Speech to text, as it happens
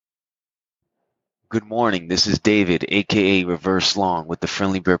Good morning. This is David, aka Reverse Long, with the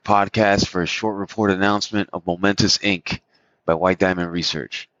Friendly Bear Podcast for a short report announcement of Momentus Inc. by White Diamond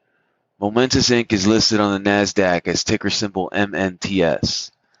Research. Momentus Inc. is listed on the NASDAQ as ticker symbol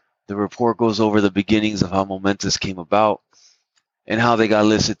MNTS. The report goes over the beginnings of how Momentus came about and how they got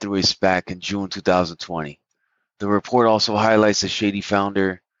listed through a SPAC in June 2020. The report also highlights the shady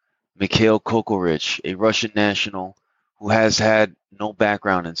founder, Mikhail Kokorich, a Russian national who has had no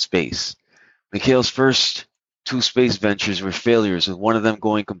background in space. Mikhail's first two space ventures were failures, with one of them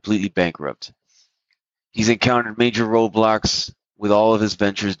going completely bankrupt. He's encountered major roadblocks with all of his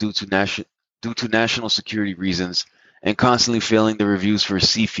ventures due to national security reasons and constantly failing the reviews for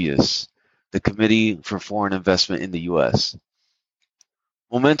CFIUS, the Committee for Foreign Investment in the U.S.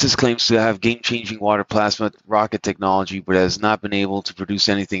 Momentus claims to have game-changing water plasma rocket technology, but has not been able to produce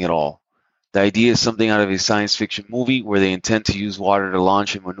anything at all. The idea is something out of a science fiction movie where they intend to use water to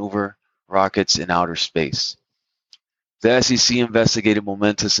launch and maneuver rockets in outer space. The SEC investigated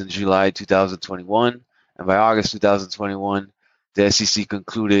Momentus in July 2021, and by August 2021, the SEC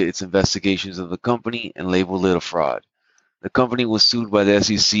concluded its investigations of the company and labeled it a fraud. The company was sued by the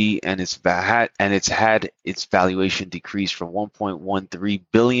SEC, and it's had its valuation decreased from $1.13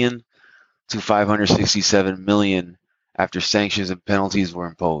 billion to $567 million after sanctions and penalties were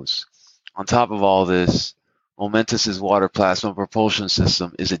imposed. On top of all this, Momentus's water plasma propulsion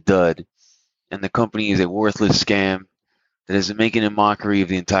system is a dud, and the company is a worthless scam that is making a mockery of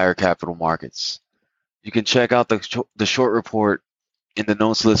the entire capital markets. You can check out the short report in the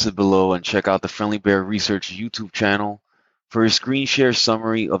notes listed below, and check out the Friendly Bear Research YouTube channel for a screen share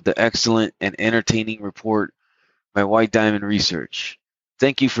summary of the excellent and entertaining report by White Diamond Research.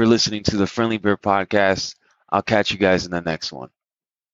 Thank you for listening to the Friendly Bear Podcast. I'll catch you guys in the next one.